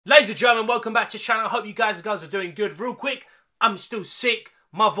Ladies and gentlemen, welcome back to the channel. I hope you guys are doing good. Real quick, I'm still sick.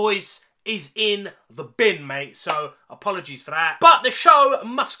 My voice is in the bin, mate, so apologies for that. But the show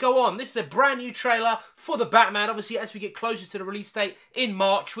must go on. This is a brand new trailer for The Batman. Obviously, as we get closer to the release date in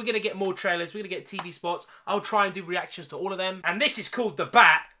March, we're going to get more trailers. We're going to get TV spots. I'll try and do reactions to all of them. And this is called The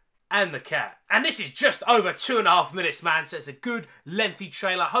Bat and the Cat. And this is just over 2.5 minutes, man, so it's a good lengthy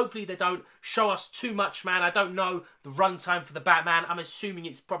trailer. Hopefully they don't show us too much, man. I don't know the runtime for The Batman. I'm assuming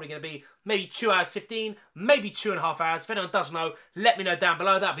it's probably going to be maybe 2 hours 15, maybe 2.5 hours. If anyone does know, let me know down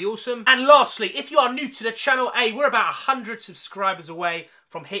below. That'd be awesome. And lastly, if you are new to the channel, we're about 100 subscribers away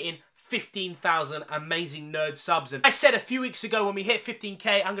from hitting 15,000 amazing nerd subs. And I said a few weeks ago when we hit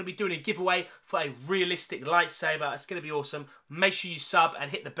 15k, I'm going to be doing a giveaway for a realistic lightsaber. It's going to be awesome. Make sure you sub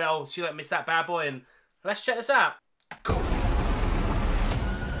and hit the bell so you don't miss that bad boy. And let's check this out. Go.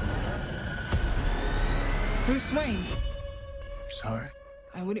 Bruce Wayne. Sorry.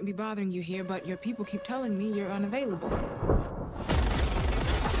 I wouldn't be bothering you here, but your people keep telling me you're unavailable.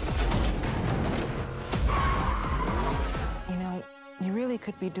 You know, you really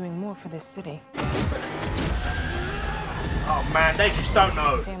could be doing more for this city. Oh man, they just don't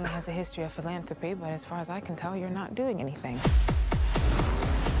know. Your family has a history of philanthropy, but as far as I can tell, you're not doing anything.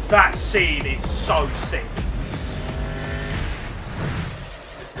 That scene is so sick.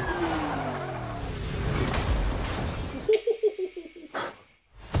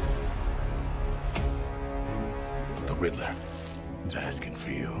 The Riddler is asking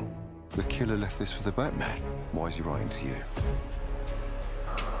for you. The killer left this for the Batman. Why is he writing to you?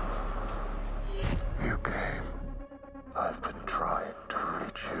 You came. I've been trying to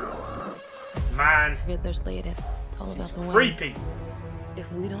reach you. Man. Riddler's latest. It's all about the ones. Creepy.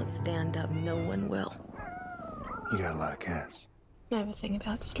 If we don't stand up, no one will. You got a lot of cats. I have a thing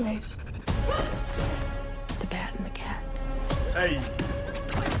about strays. The Bat and the Cat. Hey.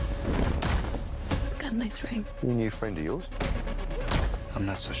 It's got a nice ring. You a new friend of yours? I'm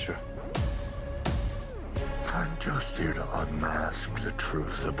not so sure. I'm just here to unmask the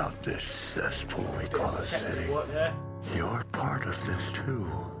truth about this cesspool we call a city. You're part of this too.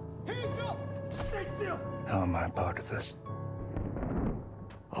 Stay still. How am I part of this?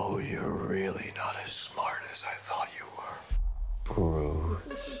 Oh, you're really not as smart as I thought you were.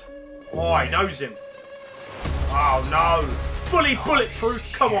 Bruce. Oh, he knows him. Oh no. Fully bulletproof,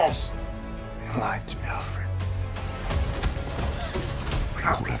 come on. You lied to me, Alfred. We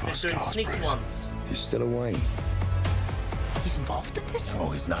all have our He's doing scars, sneaky Bruce. ones. He's still away. He's involved in this? No,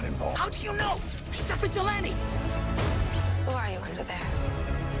 he's not involved. How do you know? He's a vigilante. Who are you under there?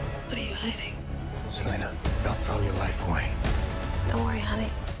 What are you hiding? Selena, don't throw your life away. Don't worry, honey.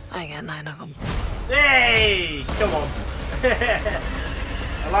 I got 9 of them. Hey, come on.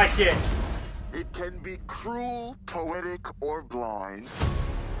 I like it. It can be cruel, poetic, or blind.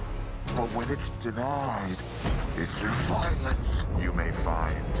 But when it's denied, it's through violence you may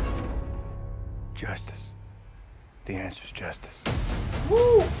find. Justice. The answer's justice.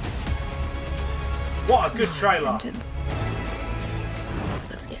 Woo. What a good trailer. Vengeance.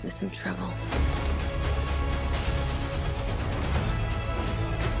 Let's get into some trouble.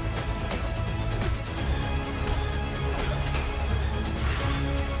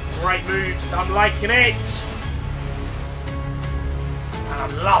 Great moves, I'm liking it. And I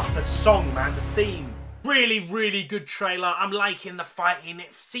love the song, man, the theme. Really, really good trailer. I'm liking the fighting.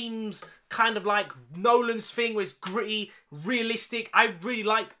 It seems kind of like Nolan's thing where it's gritty, realistic. I really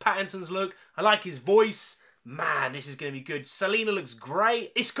like Pattinson's look. I like his voice. Man, this is going to be good. Selena looks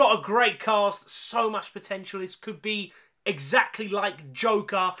great. It's got a great cast. So much potential. This could be exactly like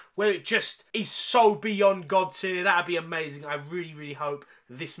Joker, where it just is so beyond God tier. That'd be amazing. I really, really hope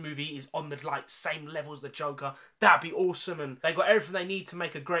this movie is on the same level as the Joker. That'd be awesome, and they got everything they need to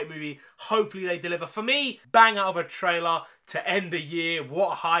make a great movie. Hopefully they deliver. For me, bang out of a trailer to end the year.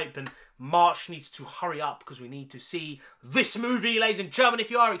 What a hype, and March needs to hurry up because we need to see this movie, ladies and gentlemen.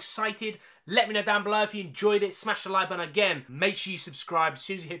 If you are excited, let me know down below. If you enjoyed it, smash the like button again. Make sure you subscribe as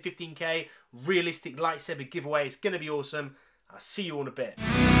soon as you hit 15k. Realistic lightsaber giveaway. It's going to be awesome. I'll see you all in a bit.